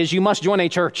gospel is you must join a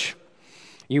church.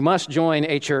 You must join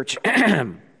a church.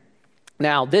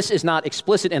 Now, this is not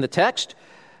explicit in the text,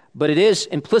 but it is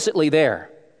implicitly there.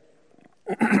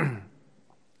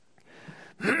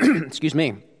 Excuse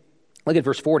me. Look at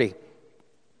verse 40.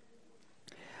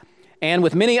 And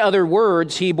with many other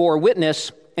words he bore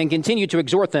witness and continued to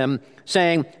exhort them,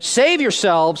 saying, save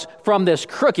yourselves from this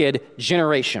crooked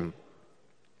generation.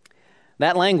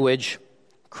 That language,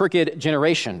 crooked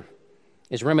generation,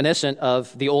 is reminiscent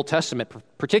of the Old Testament,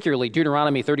 particularly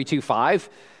Deuteronomy 32:5,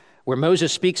 where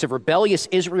Moses speaks of rebellious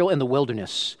Israel in the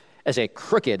wilderness as a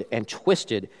crooked and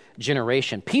twisted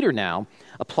generation. Peter now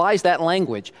applies that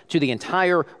language to the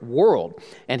entire world,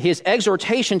 and his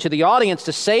exhortation to the audience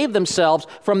to save themselves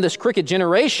from this crooked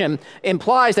generation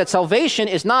implies that salvation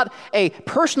is not a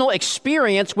personal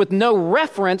experience with no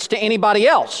reference to anybody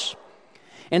else.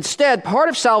 Instead, part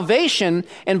of salvation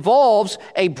involves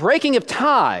a breaking of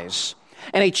ties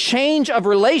and a change of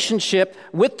relationship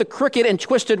with the crooked and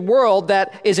twisted world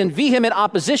that is in vehement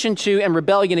opposition to and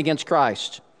rebellion against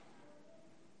Christ.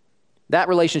 That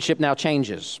relationship now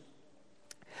changes.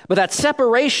 But that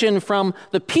separation from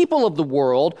the people of the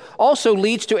world also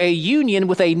leads to a union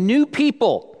with a new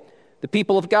people, the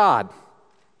people of God.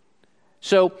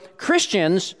 So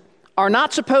Christians are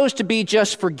not supposed to be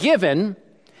just forgiven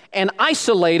and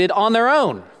isolated on their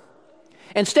own.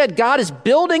 Instead, God is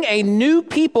building a new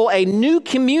people, a new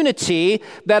community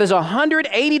that is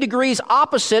 180 degrees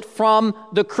opposite from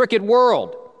the crooked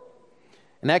world.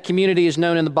 And that community is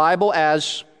known in the Bible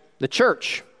as the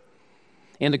church.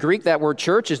 In the Greek, that word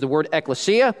church is the word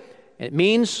ekklesia. It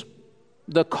means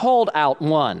the called out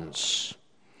ones.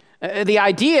 The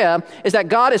idea is that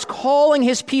God is calling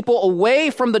his people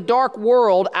away from the dark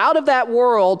world, out of that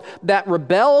world that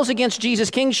rebels against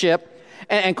Jesus' kingship,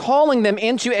 and calling them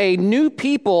into a new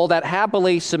people that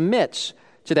happily submits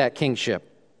to that kingship.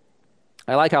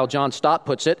 I like how John Stott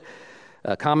puts it,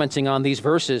 commenting on these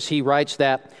verses. He writes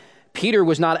that Peter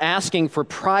was not asking for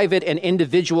private and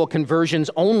individual conversions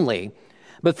only,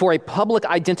 but for a public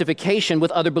identification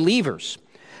with other believers.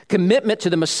 Commitment to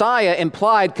the Messiah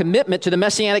implied commitment to the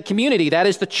Messianic community, that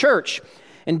is the church.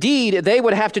 Indeed, they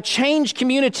would have to change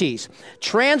communities,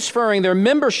 transferring their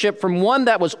membership from one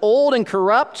that was old and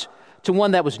corrupt to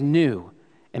one that was new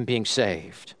and being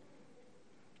saved.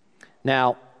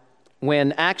 Now,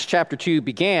 when Acts chapter 2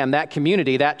 began, that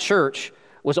community, that church,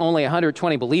 was only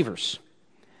 120 believers.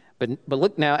 But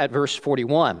look now at verse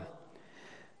 41.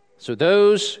 So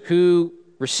those who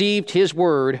received his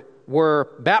word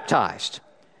were baptized,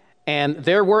 and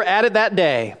there were added that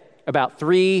day about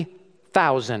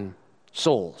 3,000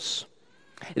 souls.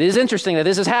 It is interesting that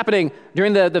this is happening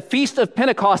during the Feast of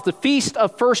Pentecost, the Feast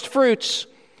of First Fruits.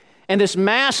 And this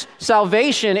mass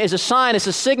salvation is a sign, it's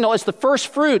a signal, it's the first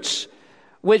fruits,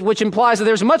 which implies that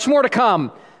there's much more to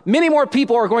come. Many more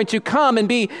people are going to come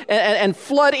and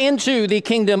flood into the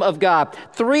kingdom of God.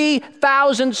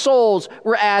 3,000 souls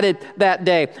were added that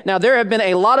day. Now, there have been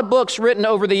a lot of books written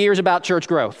over the years about church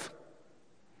growth.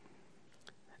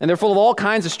 And they're full of all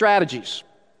kinds of strategies,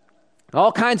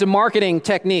 all kinds of marketing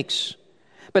techniques.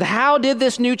 But how did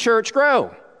this new church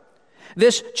grow?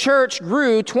 This church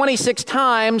grew 26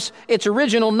 times its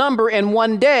original number in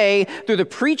one day through the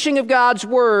preaching of God's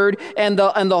word and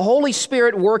the Holy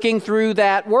Spirit working through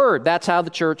that word. That's how the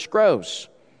church grows.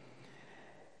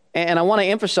 And I want to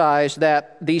emphasize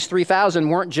that these 3,000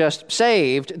 weren't just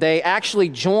saved. They actually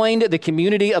joined the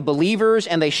community of believers,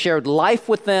 and they shared life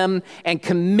with them and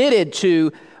committed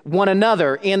to one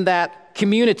another in that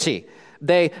community.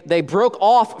 They broke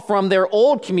off from their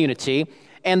old community,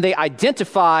 and they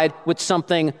identified with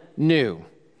something new.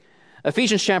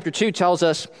 Ephesians chapter 2 tells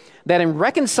us that in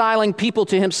reconciling people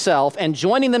to himself and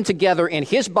joining them together in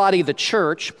his body, the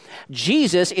church,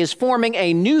 Jesus is forming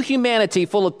a new humanity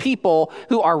full of people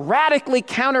who are radically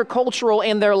countercultural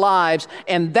in their lives,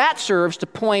 and that serves to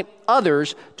point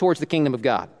others towards the kingdom of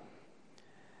God.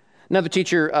 Another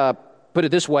teacher put it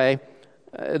this way: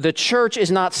 the church is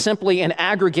not simply an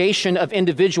aggregation of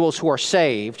individuals who are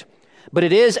saved, but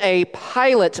it is a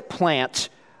pilot plant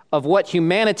of what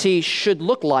humanity should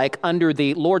look like under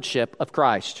the lordship of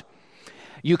Christ.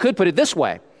 You could put it this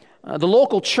way: the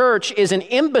local church is an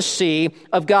embassy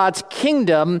of God's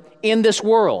kingdom in this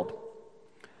world.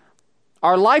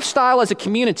 Our lifestyle as a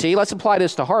community, let's apply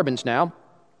this to Harbins now.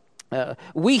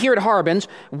 We here at Harbins,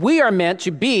 we are meant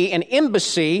to be an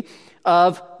embassy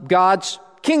of God's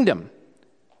kingdom.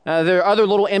 There are other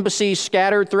little embassies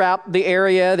scattered throughout the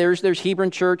area. There's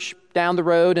Hebron Church down the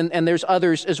road, and there's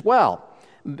others as well.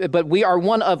 But we are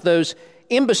one of those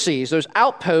embassies, those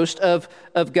outposts of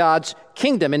God's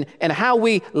kingdom. And how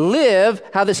we live,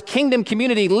 how this kingdom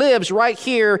community lives right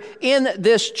here in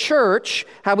this church,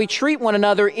 how we treat one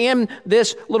another in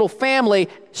this little family,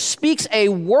 speaks a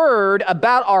word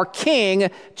about our King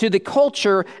to the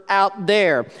culture out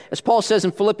there. As Paul says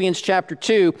in Philippians chapter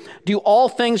 2, do all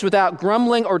things without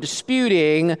grumbling or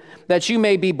disputing, that you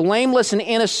may be blameless and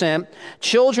innocent,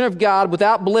 children of God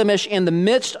without blemish in the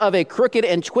midst of a crooked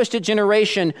and twisted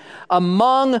generation,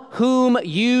 among whom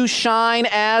you shine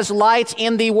as lights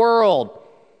in the world.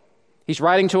 He's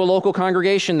writing to a local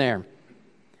congregation there.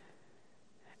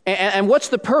 And what's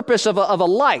the purpose of a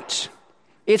light?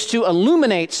 It's to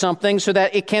illuminate something so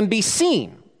that it can be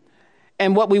seen.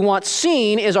 And what we want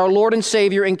seen is our Lord and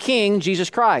Savior and King, Jesus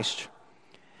Christ.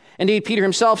 Indeed, Peter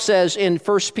himself says in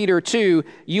 1 Peter 2,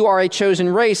 you are a chosen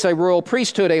race, a royal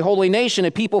priesthood, a holy nation,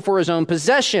 a people for his own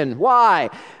possession.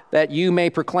 Why? That you may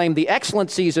proclaim the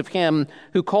excellencies of him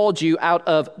who called you out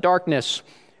of darkness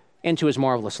into his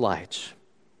marvelous light.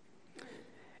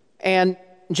 And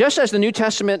just as the New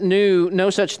Testament knew no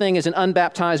such thing as an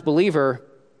unbaptized believer,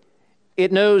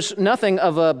 it knows nothing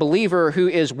of a believer who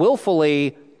is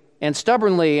willfully and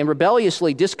stubbornly and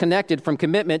rebelliously disconnected from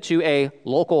commitment to a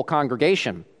local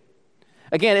congregation.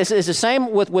 Again, it's the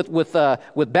same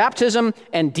with baptism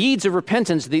and deeds of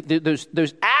repentance.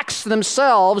 Those acts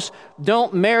themselves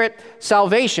don't merit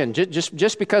salvation.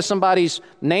 Just because somebody's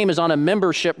name is on a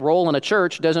membership roll in a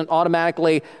church doesn't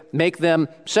automatically make them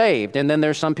saved. And then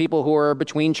there's some people who are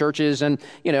between churches and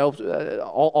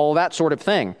all that sort of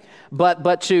thing.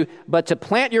 But to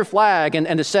plant your flag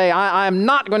and to say I'm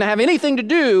not going to have anything to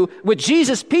do with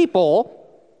Jesus' people,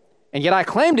 and yet I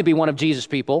claim to be one of Jesus'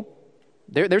 people.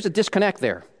 There's a disconnect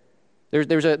there.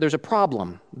 There's a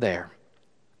problem there.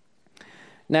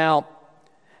 Now,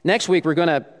 next week we're going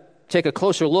to take a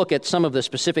closer look at some of the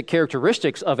specific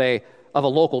characteristics of a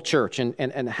local church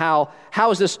and how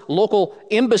is this local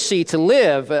embassy to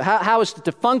live? How is it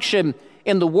to function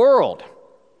in the world?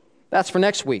 That's for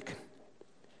next week.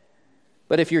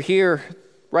 But if you're here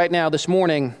right now this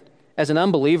morning as an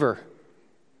unbeliever,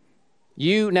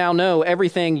 you now know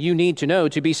everything you need to know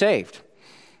to be saved.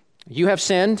 You have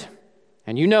sinned,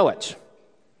 and you know it.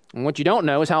 And what you don't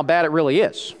know is how bad it really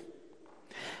is.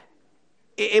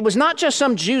 It was not just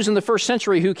some Jews in the first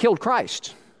century who killed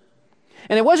Christ.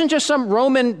 And it wasn't just some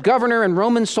Roman governor and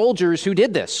Roman soldiers who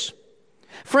did this.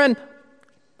 Friend,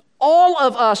 all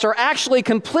of us are actually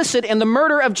complicit in the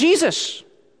murder of Jesus.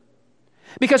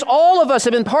 Because all of us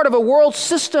have been part of a world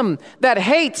system that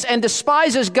hates and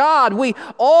despises God. We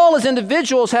all as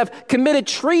individuals have committed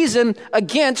treason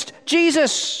against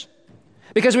Jesus.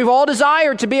 Because we've all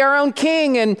desired to be our own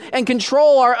king and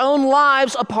control our own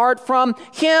lives apart from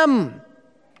Him.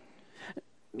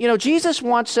 You know, Jesus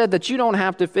once said that you don't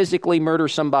have to physically murder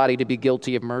somebody to be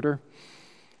guilty of murder.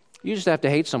 You just have to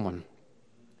hate someone.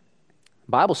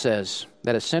 The Bible says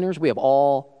that as sinners, we have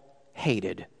all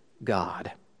hated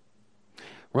God.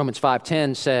 Romans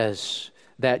 5:10 says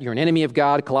that you're an enemy of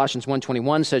God. Colossians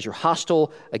 1:21 says you're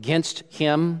hostile against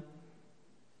Him.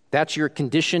 That's your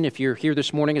condition if you're here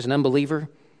this morning as an unbeliever.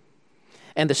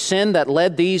 And the sin that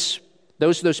led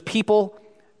those people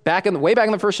way back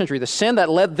in the first century, the sin that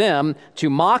led them to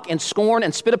mock and scorn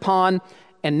and spit upon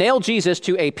and nail Jesus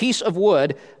to a piece of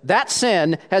wood, that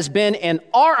sin has been in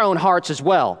our own hearts as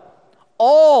well.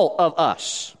 All of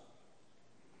us.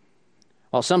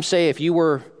 While some say if you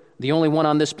were the only one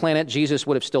on this planet, Jesus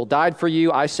would have still died for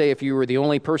you. I say if you were the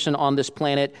only person on this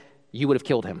planet, you would have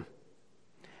killed Him.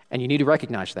 And you need to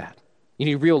recognize that. You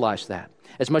need to realize that.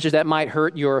 As much as that might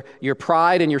hurt your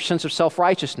pride and your sense of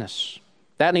self-righteousness,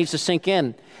 that needs to sink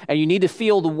in. And you need to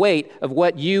feel the weight of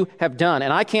what you have done.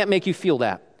 And I can't make you feel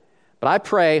that. But I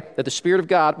pray that the Spirit of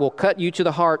God will cut you to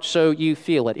the heart so you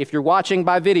feel it. If you're watching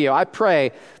by video, I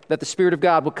pray that the Spirit of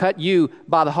God will cut you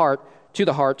by the heart to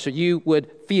the heart so you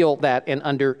would feel that and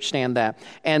understand that.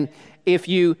 And if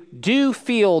you do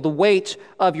feel the weight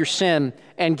of your sin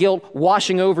and guilt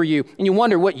washing over you, and you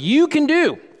wonder what you can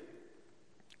do,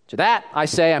 to that I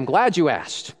say, I'm glad you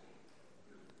asked.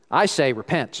 I say,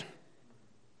 repent.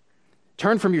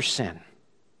 Turn from your sin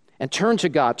and turn to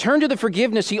God. Turn to the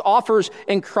forgiveness He offers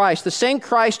in Christ. The same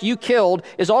Christ you killed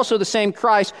is also the same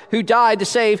Christ who died to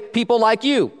save people like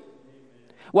you.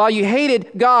 While you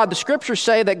hated God, the Scriptures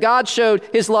say that God showed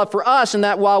His love for us and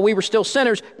that while we were still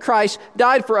sinners, Christ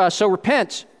died for us. So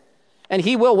repent, and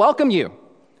He will welcome you.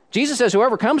 Jesus says,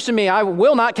 whoever comes to me, I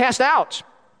will not cast out.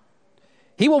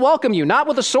 He will welcome you, not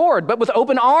with a sword, but with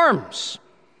open arms.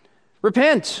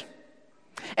 Repent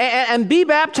and be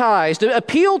baptized.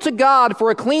 Appeal to God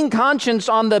for a clean conscience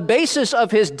on the basis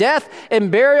of His death and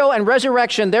burial and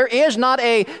resurrection. There is not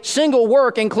a single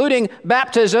work, including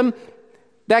baptism,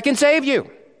 that can save you.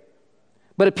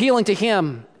 But appealing to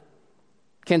Him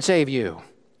can save you.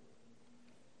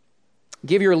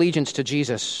 Give your allegiance to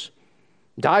Jesus.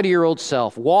 Die to your old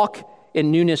self. Walk in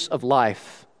newness of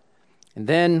life. And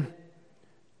then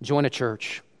join a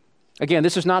church. Again,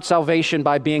 this is not salvation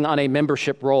by being on a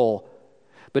membership roll,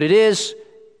 but it is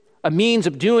a means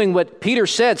of doing what Peter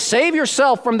said. Save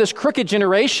yourself from this crooked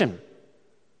generation.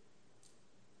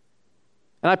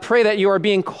 And I pray that you are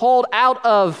being called out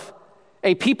of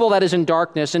a people that is in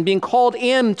darkness and being called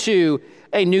into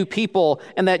a new people,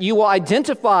 and that you will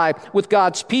identify with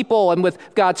God's people and with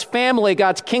God's family,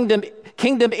 God's kingdom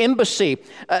embassy,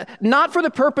 not for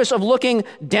the purpose of looking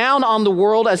down on the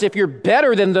world as if you're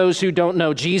better than those who don't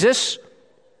know Jesus,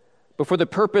 but for the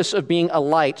purpose of being a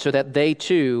light so that they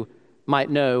too might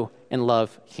know and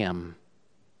love Him.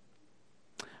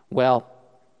 Well,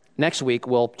 next week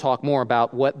we'll talk more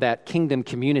about what that kingdom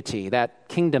community, that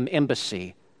kingdom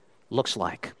embassy looks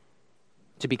like.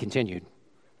 To be continued.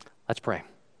 Let's pray.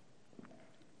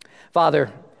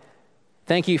 Father,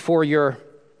 thank you for your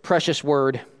precious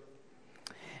word.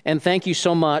 And thank you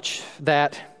so much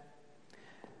that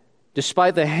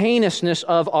despite the heinousness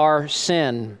of our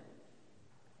sin,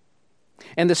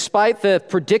 And despite the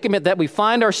predicament that we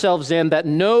find ourselves in, that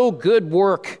no good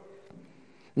work,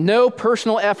 no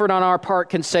personal effort on our part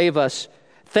can save us,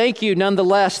 thank you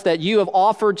nonetheless that you have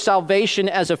offered salvation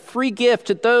as a free gift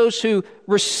to those who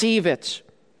receive it,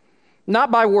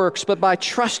 not by works, but by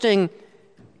trusting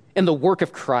in the work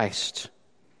of Christ.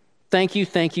 Thank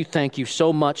you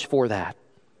so much for that.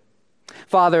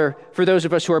 Father, for those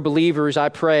of us who are believers, I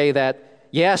pray that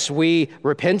yes, we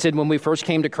repented when we first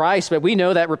came to Christ, but we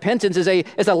know that repentance is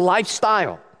a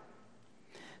lifestyle.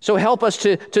 So help us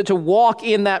to walk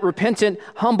in that repentant,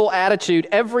 humble attitude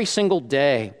every single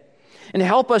day. And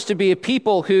help us to be a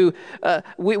people who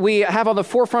we have on the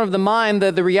forefront of the mind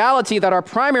the reality that our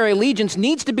primary allegiance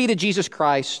needs to be to Jesus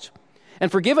Christ.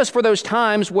 And forgive us for those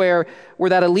times where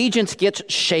that allegiance gets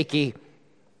shaky.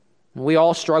 We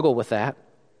all struggle with that.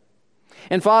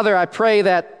 And Father, I pray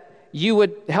that you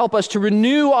would help us to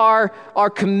renew our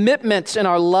commitments and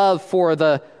our love for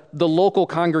the local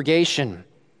congregation.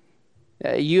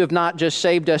 You have not just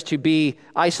saved us to be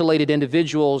isolated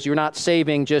individuals. You're not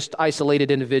saving just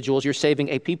isolated individuals. You're saving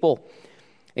a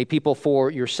people for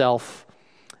yourself.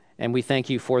 And we thank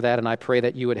you for that, and I pray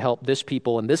that you would help this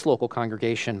people and this local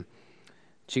congregation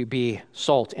to be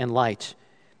salt and light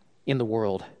in the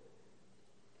world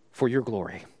for your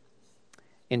glory.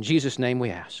 In Jesus' name we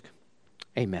ask.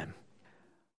 Amen.